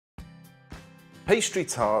Pastry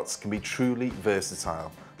tarts can be truly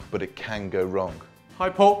versatile, but it can go wrong. Hi,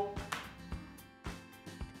 Paul.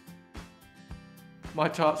 My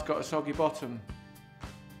tart's got a soggy bottom.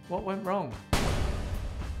 What went wrong?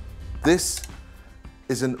 This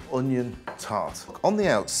is an onion tart. On the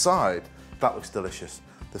outside, that looks delicious.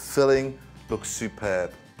 The filling looks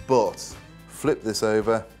superb, but flip this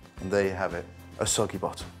over and there you have it, a soggy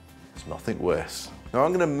bottom. There's nothing worse. Now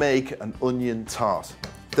I'm gonna make an onion tart.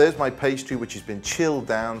 There's my pastry, which has been chilled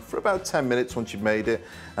down for about 10 minutes once you've made it.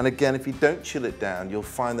 And again, if you don't chill it down, you'll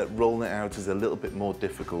find that rolling it out is a little bit more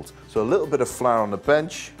difficult. So a little bit of flour on the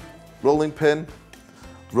bench, rolling pin,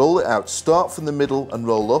 roll it out. Start from the middle and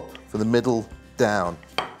roll up, from the middle down.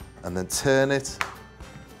 And then turn it,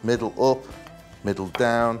 middle up, middle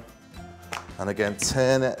down, and again,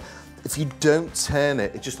 turn it. If you don't turn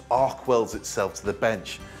it, it just arc welds itself to the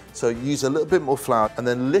bench. So use a little bit more flour and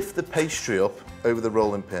then lift the pastry up over the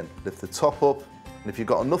rolling pin. Lift the top up, and if you've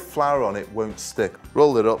got enough flour on it, it won't stick.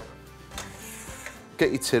 Roll it up, get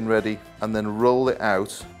your tin ready, and then roll it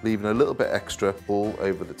out, leaving a little bit extra all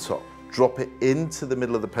over the top. Drop it into the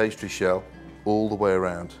middle of the pastry shell, all the way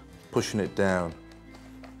around, pushing it down.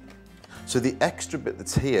 So the extra bit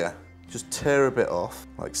that's here, just tear a bit off,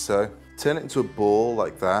 like so. Turn it into a ball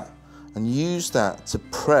like that, and use that to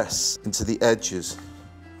press into the edges.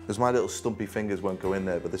 Because my little stumpy fingers won't go in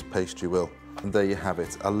there, but this pastry will. And there you have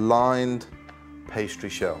it, a lined pastry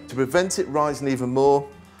shell. To prevent it rising even more,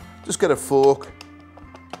 just get a fork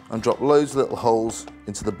and drop loads of little holes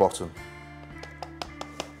into the bottom.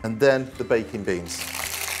 And then the baking beans.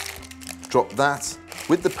 Drop that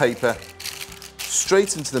with the paper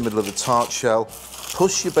straight into the middle of the tart shell.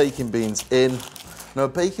 Push your baking beans in. Now a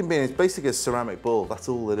baking bean is basically a ceramic ball, that's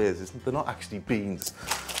all it is. They're not actually beans.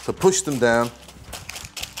 So push them down.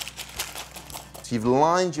 So you've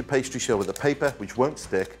lined your pastry shell with the paper, which won't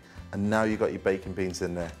stick, and now you've got your baking beans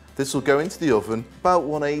in there. This will go into the oven, about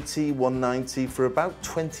 180, 190 for about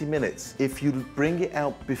 20 minutes. If you bring it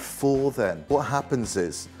out before then, what happens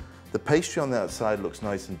is the pastry on the outside looks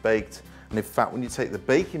nice and baked, and in fact, when you take the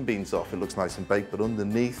baking beans off, it looks nice and baked, but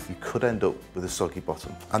underneath, you could end up with a soggy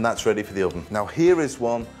bottom. And that's ready for the oven. Now here is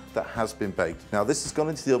one that has been baked. Now this has gone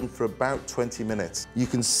into the oven for about 20 minutes. You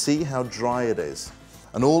can see how dry it is.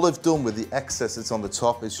 And all I've done with the excess that's on the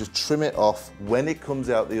top is just trim it off when it comes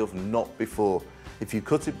out the oven, not before. If you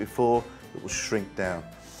cut it before, it will shrink down.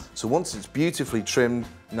 So once it's beautifully trimmed,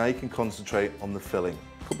 now you can concentrate on the filling.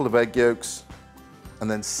 A couple of egg yolks,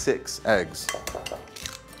 and then 6 eggs.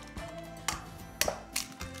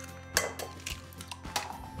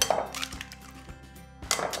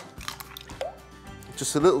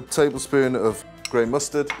 Just a little tablespoon of grey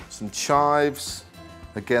mustard, some chives.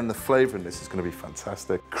 Again, the flavour in this is going to be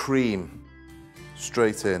fantastic. Cream,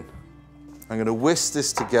 straight in. I'm going to whisk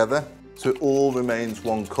this together so it all remains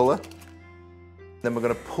one colour. Then we're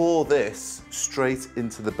going to pour this straight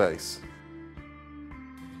into the base.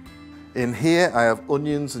 In here, I have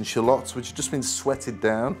onions and shallots, which have just been sweated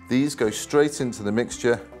down. These go straight into the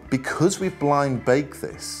mixture. Because we've blind baked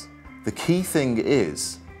this, the key thing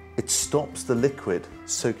is it stops the liquid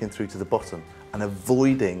soaking through to the bottom and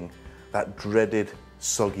avoiding that dreaded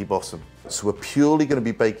soggy bottom. So we're purely going to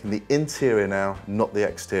be baking the interior now, not the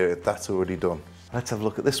exterior. That's already done. Let's have a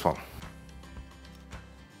look at this one.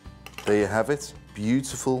 There you have it.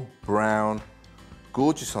 Beautiful, brown,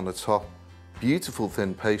 gorgeous on the top, beautiful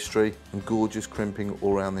thin pastry, and gorgeous crimping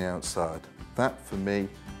all around the outside. That, for me,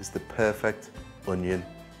 is the perfect onion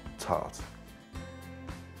tart.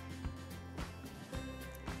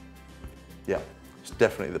 Yeah, it's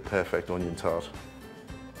definitely the perfect onion tart.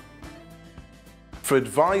 For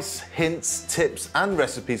advice, hints, tips and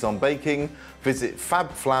recipes on baking, visit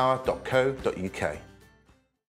fabflour.co.uk.